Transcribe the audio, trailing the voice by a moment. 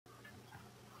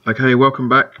Okay, welcome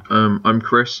back. I'm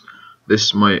Chris. This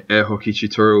is my air hockey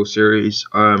tutorial series.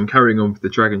 Carrying on with the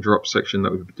drag and drop section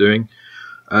that we've been doing.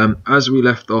 As we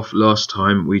left off last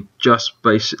time, we just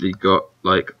basically got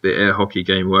like the air hockey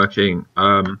game working.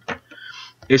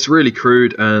 It's really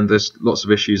crude and there's lots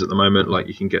of issues at the moment. Like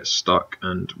you can get stuck,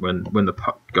 and when the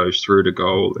puck goes through the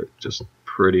goal, it just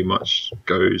pretty much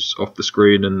goes off the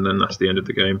screen, and then that's the end of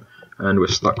the game. And we're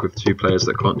stuck with two players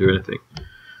that can't do anything.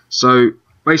 So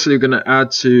basically, we're going to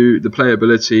add to the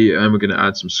playability, and we're going to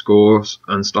add some scores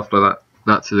and stuff like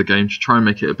that to the game to try and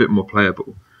make it a bit more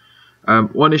playable.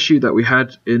 One issue that we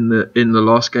had in the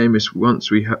last game is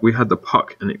once we had the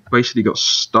puck and it basically got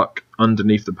stuck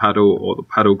underneath the paddle, or the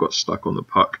paddle got stuck on the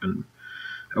puck. And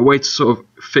a way to sort of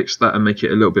fix that and make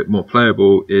it a little bit more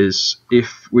playable is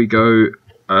if we go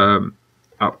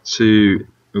up to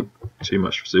too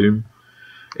much zoom.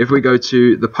 If we go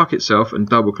to the puck itself and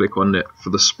double click on it for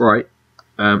the sprite,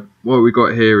 what we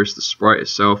got here is the sprite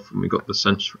itself, and we got the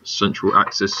central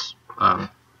axis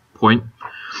point.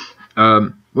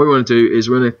 What we want to do is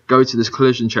we want to go to this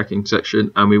collision checking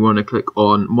section, and we want to click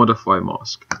on modify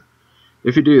mask.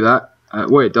 If you do that,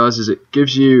 what it does is it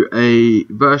gives you a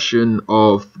version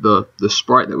of the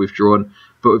sprite that we've drawn,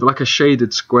 but with like a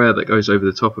shaded square that goes over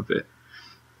the top of it.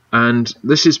 And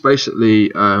this is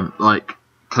basically like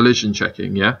collision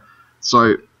checking, yeah.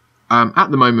 So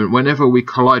at the moment, whenever we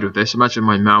collide with this, imagine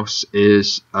my mouse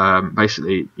is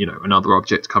basically, you know, another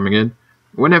object coming in.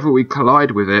 Whenever we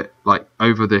collide with it, like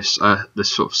over this this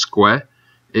sort of square,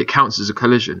 it counts as a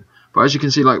collision. But as you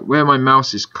can see, like where my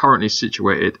mouse is currently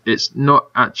situated, it's not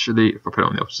actually, if I put it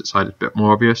on the opposite side, it's a bit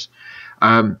more obvious.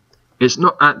 It's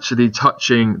not actually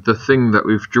touching the thing that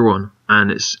we've drawn,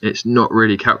 and it's not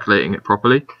really calculating it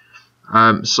properly.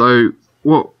 So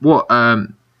what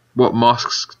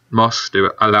masks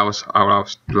do allow us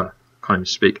can't even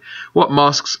speak. What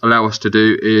masks allow us to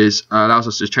do is allows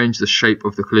us to change the shape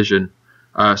of the collision,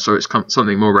 so it's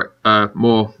something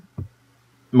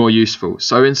more useful.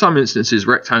 So in some instances,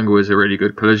 rectangle is a really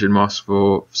good collision mask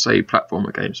for, say,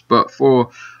 platformer games. But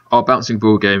for our bouncing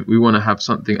ball game, we want to have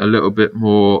something a little bit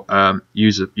more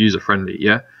user friendly.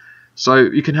 Yeah. So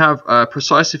you can have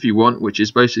precise if you want, which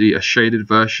is basically a shaded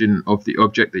version of the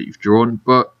object that you've drawn,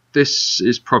 but this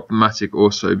is problematic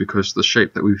also because the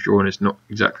shape that we've drawn is not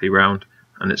exactly round,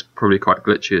 and it's probably quite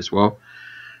glitchy as well.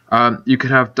 You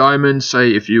could have diamond,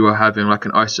 say if you were having like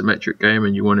an isometric game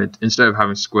and you wanted, instead of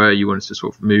having square, you wanted to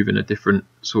sort of move in a different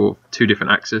sort of two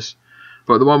different axes.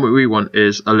 But the one we want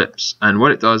is ellipse, and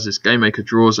what it does is GameMaker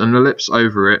draws an ellipse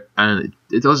over it, and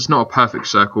it's not a perfect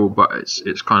circle, but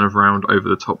it's kind of round over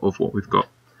the top of what we've got.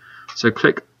 So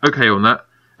click OK on that,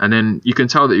 and then you can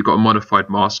tell that you've got a modified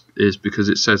mask is because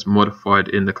it says modified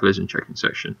in the collision checking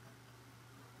section.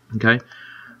 Okay.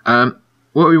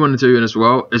 What we want to do as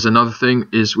well is another thing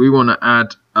is we want to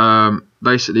add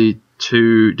basically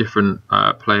two different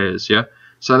players. Yeah.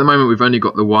 So at the moment we've only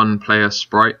got the one player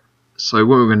sprite. So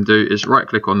what we're going to do is right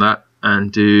click on that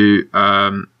and do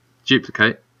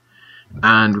duplicate,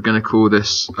 and we're going to call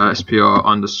this SPR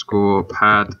underscore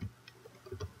pad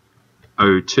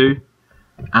 02,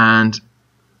 and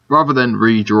rather than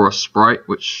redraw a sprite,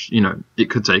 which, you know, it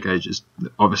could take ages,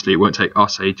 obviously it won't take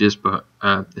us ages, but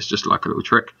it's just like a little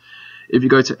trick. If you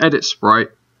go to edit sprite,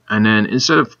 and then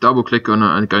instead of double click on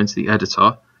it and going to the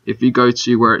editor, if you go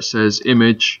to where it says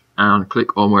image and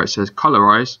click on where it says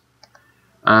colorize,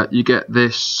 you get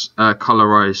this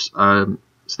colorize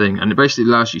thing, and it basically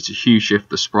allows you to hue shift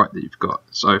the sprite that you've got.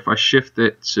 So if I shift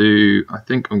it to, I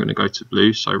think I'm going to go to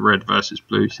blue, so red versus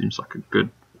blue seems like a good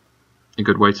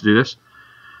way to do this.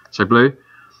 So blue,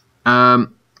 and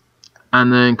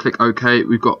then click OK.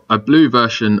 We've got a blue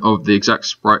version of the exact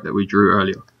sprite that we drew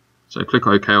earlier. So click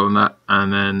OK on that,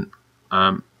 and then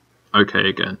OK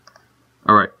again.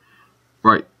 All right,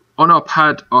 on our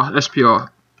pad, our SPR.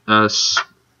 Our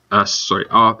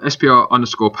SPR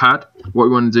underscore pad, what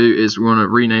we want to do is we want to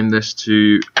rename this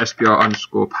to SPR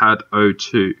underscore pad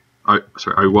 02.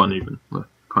 Sorry, 01 even. Well,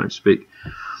 can't even speak.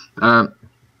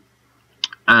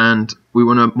 And we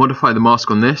want to modify the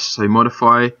mask on this. So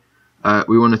modify,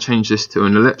 we want to change this to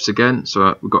an ellipse again.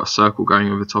 So we've got a circle going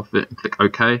over the top of it, and click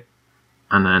OK.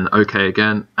 And then OK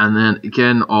again. And then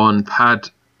again on pad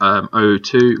 02,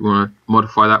 we want to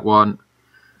modify that one.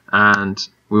 And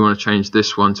we want to change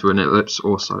this one to an ellipse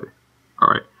also.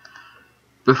 Alright.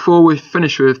 Before we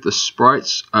finish with the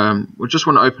sprites, we just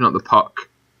want to open up the puck.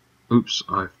 Oops,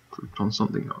 I've clicked on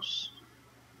something else.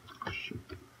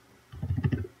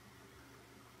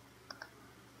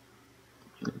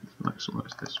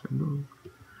 Maximize this window.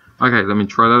 Okay, let me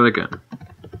try that again.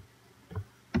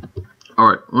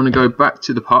 Alright, I want to go back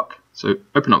to the puck. So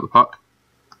open up the puck.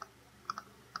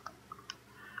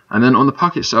 And then on the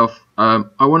puck itself, I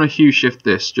want to hue shift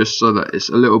this just so that it's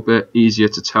a little bit easier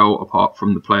to tell apart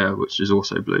from the player, which is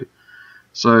also blue.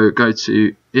 So go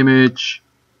to Image,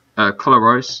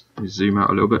 Colorize. Let me zoom out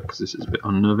a little bit because this is a bit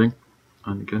unnerving.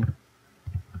 And again,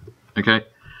 okay.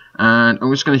 And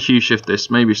I'm just going to hue shift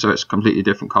this, maybe so it's a completely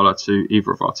different color to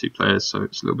either of our two players, so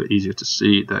it's a little bit easier to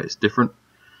see that it's different.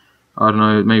 I don't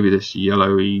know, maybe this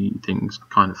yellowy thing's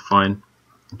kind of fine.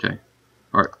 Okay,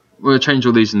 alright, we'll change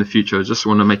all these in the future. I just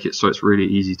want to make it so it's really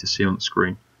easy to see on the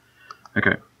screen.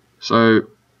 Okay, so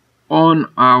on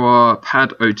our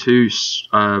pad 02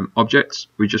 objects,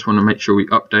 we just want to make sure we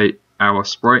update our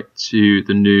sprite to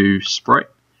the new sprite,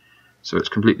 so it's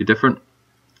completely different.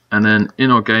 And then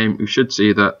in our game, we should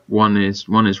see that one is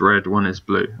red, one is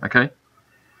blue. Okay,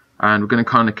 and we're going to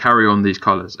kind of carry on these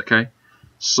colors. Okay,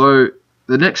 so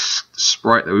the next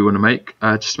sprite that we want to make,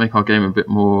 just to make our game a bit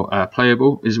more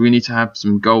playable, is we need to have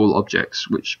some goal objects,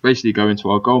 which basically go into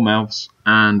our goal mouths,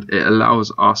 and it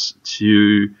allows us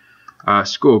to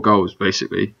score goals,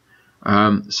 basically.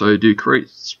 So do create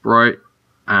sprite,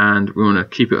 and we want to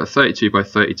keep it at 32 by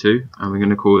 32, and we're going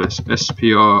to call this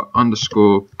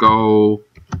SPR_goal,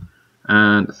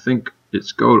 and I think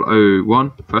it's goal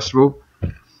 01 first of all,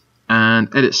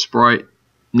 and edit sprite,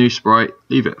 new sprite,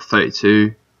 leave it at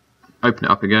 32. Open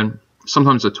it up again.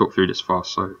 Sometimes I talk through this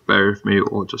fast, so bear with me,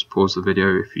 or just pause the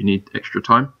video if you need extra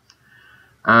time.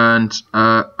 And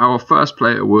our first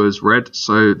player was red,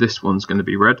 so this one's going to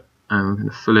be red, and we're going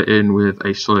to fill it in with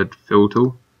a solid fill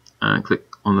tool and click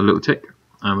on the little tick,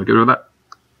 and we're good with that.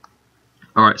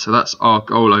 Alright, so that's our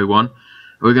goal 01.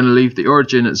 We're going to leave the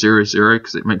origin at 0, 0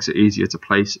 because it makes it easier to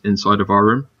place inside of our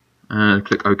room, and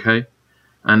click OK.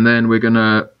 And then we're going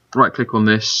to right click on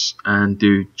this and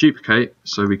do duplicate,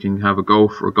 so we can have a goal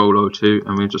for a goal 02,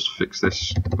 and we'll just fix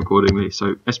this accordingly.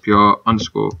 So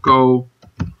SPR_goal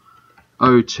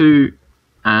 02,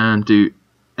 and do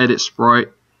edit sprite.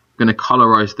 I'm going to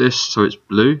colorize this so it's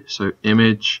blue, so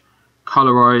image,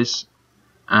 colorize,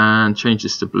 and change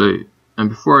this to blue. And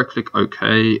before I click OK,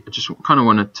 I just kind of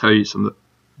want to tell you some of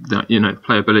the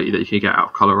playability that you can get out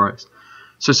of colorize.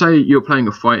 So say you're playing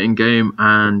a fighting game,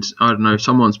 and I don't know,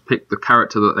 someone's picked the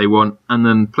character that they want, and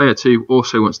then player 2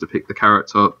 also wants to pick the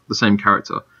same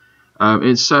character.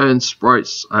 In certain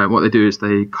sprites, what they do is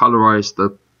they colorize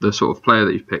the sort of player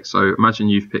that you've picked. So imagine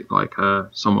you've picked like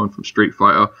someone from Street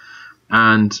Fighter,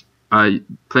 and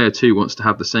player 2 wants to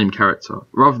have the same character.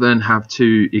 Rather than have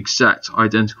two exact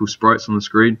identical sprites on the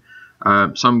screen,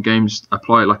 some games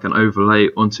apply like an overlay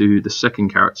onto the second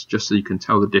character just so you can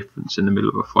tell the difference in the middle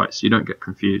of a fight, so you don't get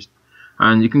confused.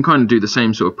 And you can kind of do the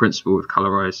same sort of principle with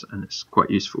colorize, and it's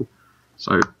quite useful.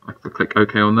 So I can click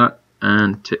OK on that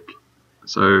and tick.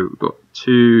 So we've got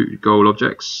two goal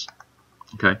objects.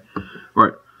 Okay,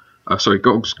 right. Sorry,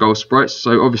 goal sprites.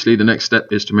 So obviously the next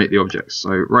step is to make the objects.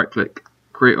 So right click,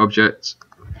 create object,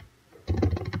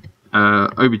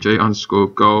 obj_goal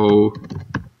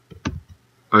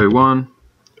 01,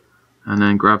 and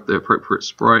then grab the appropriate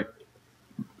sprite,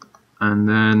 and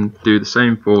then do the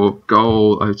same for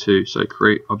goal 02. So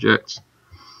create object,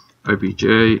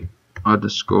 obj_goal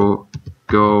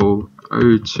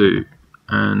 02,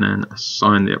 and then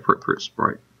assign the appropriate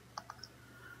sprite.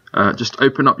 Just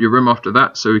open up your room after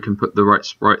that so we can put the right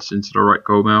sprites into the right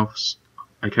goal mouths.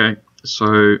 Okay,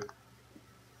 so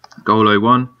goal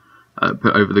 01,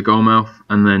 put over the goal mouth,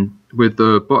 and then with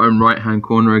the bottom right hand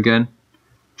corner again,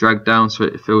 drag down so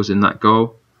it fills in that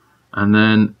goal, and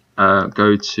then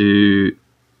go to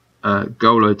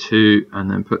goal 02,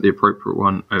 and then put the appropriate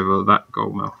one over that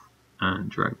goal mouth and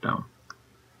drag down.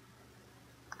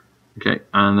 Okay,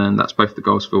 and then that's both the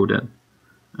goals filled in,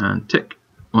 and tick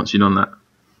once you've done that.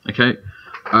 Okay,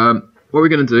 what we're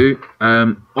going to do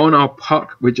on our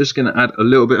puck, we're just going to add a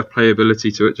little bit of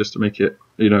playability to it, just to make it,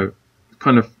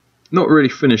 kind of not really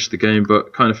finish the game,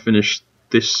 but kind of finish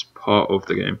this part of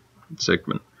the game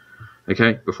segment.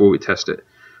 Okay, before we test it.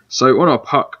 So on our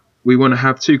puck, we want to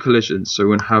have two collisions. So we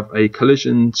want to have a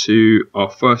collision to our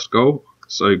first goal,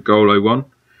 so goal 01,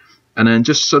 and then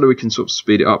just so that we can sort of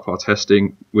speed it up our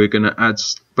testing, we're going to add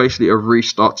basically a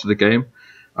restart to the game.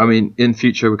 I mean, in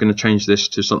future we're going to change this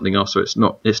to something else, so it's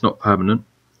not permanent.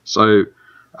 So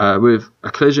with a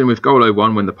collision with goal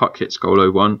 01, when the puck hits goal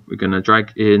 01, we're going to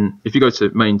drag in, if you go to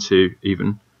main 2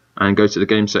 even, and go to the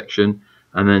game section,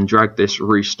 and then drag this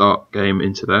restart game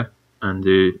into there, and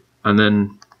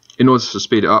then in order to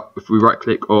speed it up, if we right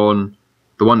click on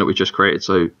the one that we just created,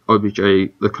 so obj,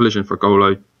 the collision for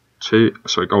goal 02,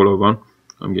 sorry, goal 01,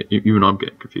 I'm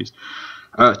getting confused.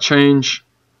 Change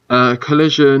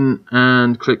collision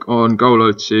and click on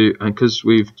goal 02, and because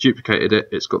we've duplicated it,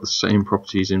 it's got the same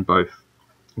properties in both.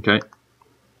 Okay,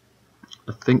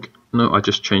 I think, no, I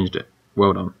just changed it.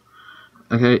 Well done.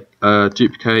 Okay,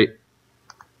 duplicate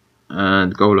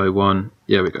and goal 01.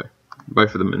 Yeah, we go.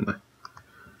 Both of them in there.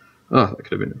 Ah, that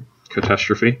could have been a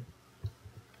catastrophe.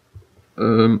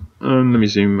 And let me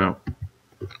zoom out.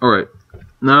 Alright,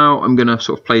 now I'm going to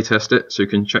sort of play test it so you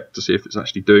can check to see if it's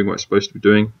actually doing what it's supposed to be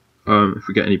doing. If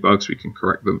we get any bugs, we can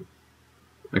correct them.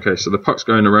 Okay, so the puck's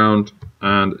going around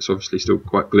and it's obviously still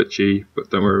quite glitchy, but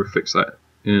don't worry, we'll fix that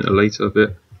in a later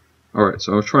bit. Alright,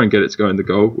 so I'll try and get it to go in the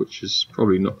goal, which is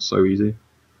probably not so easy.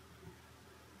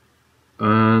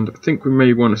 And I think we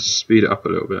may want to speed it up a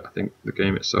little bit, I think, the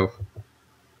game itself.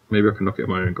 Maybe I can knock it at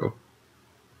my own goal.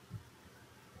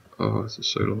 Oh, this is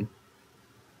so long.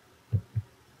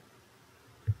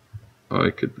 I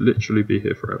could literally be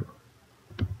here forever.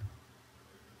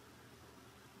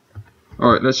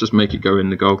 Alright, let's just make it go in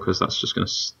the goal because that's just going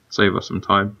to save us some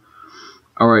time.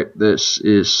 Alright, this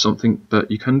is something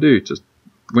that you can do.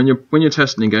 When you're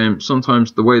testing a game,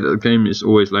 sometimes the way that the game is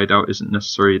always laid out isn't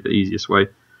necessarily the easiest way.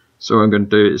 So what I'm going to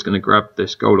do is going to grab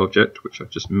this goal object, which I've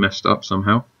just messed up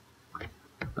somehow.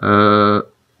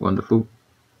 Wonderful.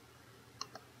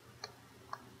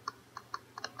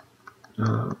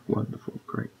 Wonderful,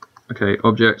 great. Okay,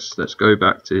 objects, let's go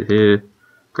back to here,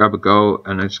 grab a goal,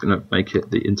 and I'm just going to make it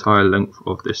the entire length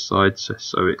of this side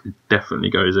so it definitely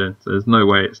goes in. So there's no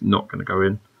way it's not going to go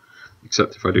in,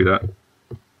 except if I do that.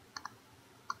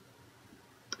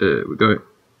 There we go.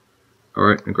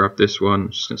 Alright, and grab this one,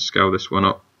 I'm just going to scale this one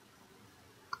up.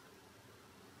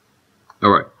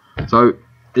 Alright, so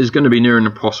it's going to be near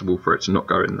impossible for it to not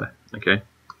go in there, okay?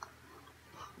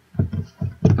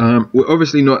 We're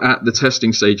obviously not at the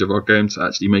testing stage of our game to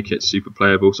actually make it super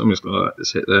playable, so I'm just going to let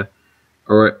this hit there.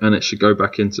 Alright, and it should go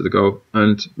back into the goal.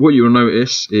 And what you'll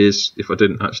notice is, if I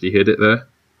didn't actually hit it there,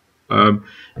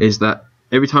 is that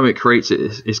every time it creates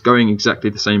it, it's going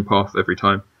exactly the same path every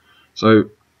time. So,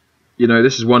 you know,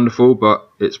 this is wonderful, but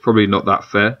it's probably not that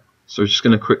fair. So we're just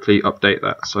going to quickly update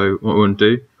that. So what we want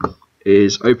to do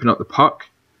is open up the puck,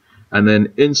 and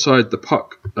then inside the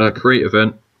puck create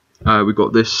event, we've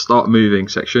got this start moving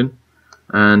section.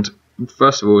 And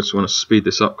first of all, I just want to speed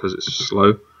this up because it's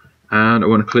slow, and I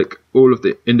want to click all of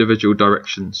the individual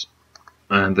directions,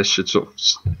 and this should sort of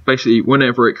basically,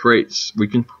 whenever it creates, we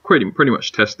can pretty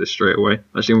much test this straight away.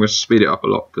 Actually, I'm going to speed it up a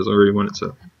lot because I really wanted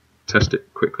to test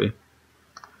it quickly.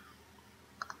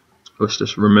 Let's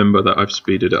just remember that I've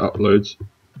speeded it up loads.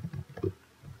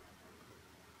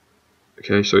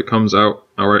 Okay, so it comes out.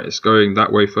 Alright, it's going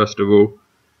that way first of all,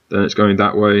 then it's going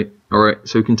that way. Alright,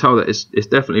 so we can tell that it's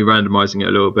definitely randomizing it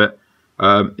a little bit.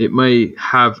 It may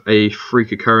have a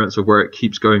freak occurrence of where it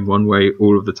keeps going one way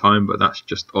all of the time, but that's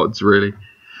just odds really.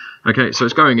 Okay, so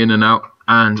it's going in and out,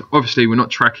 and obviously we're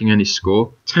not tracking any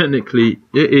score. Technically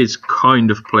it is kind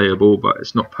of playable, but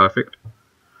it's not perfect.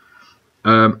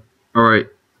 Alright,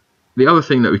 the other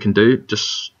thing that we can do,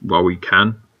 just while we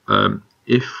can,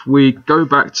 if we go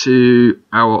back to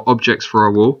our objects for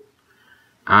our wall,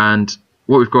 and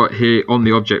what we've got here on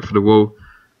the object for the wall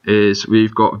is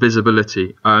we've got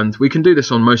visibility, and we can do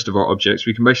this on most of our objects.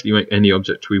 We can basically make any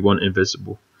object we want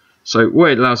invisible. So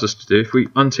what it allows us to do, if we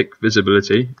untick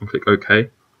visibility and click OK,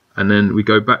 and then we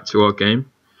go back to our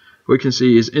game, what we can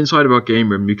see is inside of our game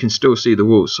room you can still see the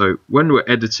walls. So when we're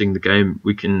editing the game,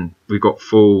 we've got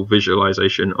full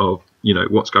visualization of, you know,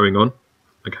 what's going on.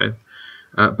 Okay,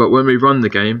 but when we run the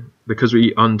game, because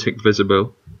we unticked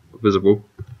visible,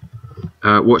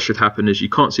 what should happen is you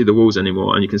can't see the walls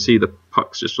anymore, and you can see the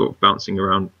pucks just sort of bouncing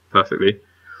around perfectly.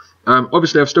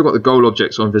 Obviously I've still got the goal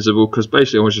objects on visible because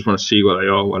basically I just want to see where they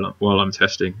are while I'm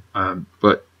testing,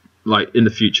 but like in the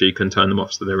future you can turn them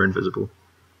off so they're invisible.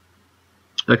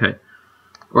 Okay,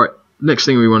 alright, next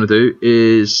thing we want to do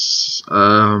is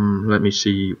let me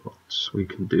see what we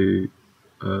can do.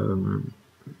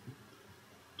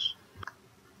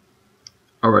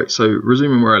 Alright, so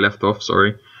resuming where I left off,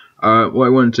 sorry. What I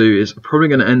want to do is I'm probably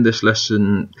going to end this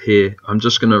lesson here. I'm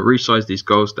just going to resize these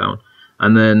goals down,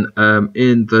 and then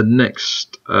in the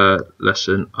next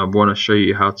lesson I want to show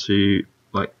you how to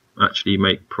like actually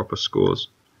make proper scores,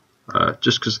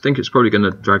 just because I think it's probably going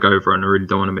to drag over and I really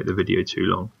don't want to make the video too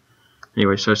long.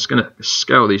 Anyway, so I'm just going to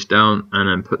scale these down and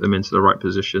then put them into the right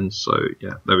positions. So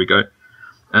yeah, there we go,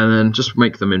 and then just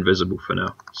make them invisible for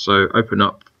now. So open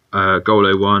up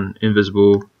goal 01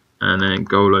 invisible, and then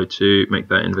goal 02 make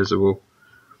that invisible,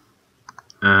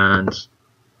 and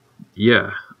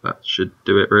yeah, that should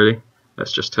do it really.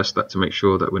 Let's just test that to make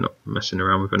sure that we're not messing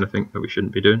around with anything that we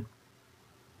shouldn't be doing.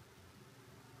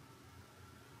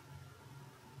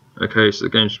 Okay, so the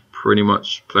game's pretty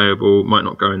much playable, might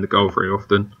not go in the goal very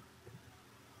often.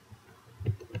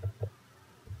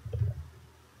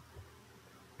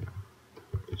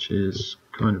 which is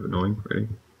kind of annoying, really.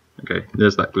 Okay,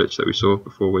 there's that glitch that we saw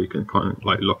before where you can kind of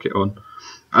like lock it on.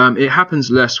 It happens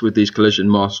less with these collision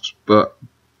masks, but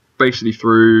basically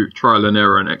through trial and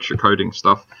error and extra coding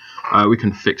stuff, we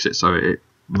can fix it so it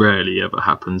rarely ever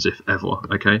happens, if ever.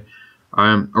 Okay.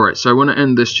 Alright, so I want to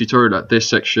end this tutorial at this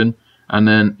section, and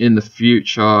then in the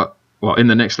future, well, in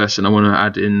the next lesson, I want to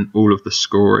add in all of the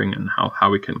scoring and how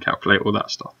we can calculate all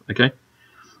that stuff. Okay.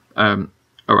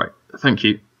 Alright, thank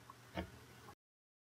you.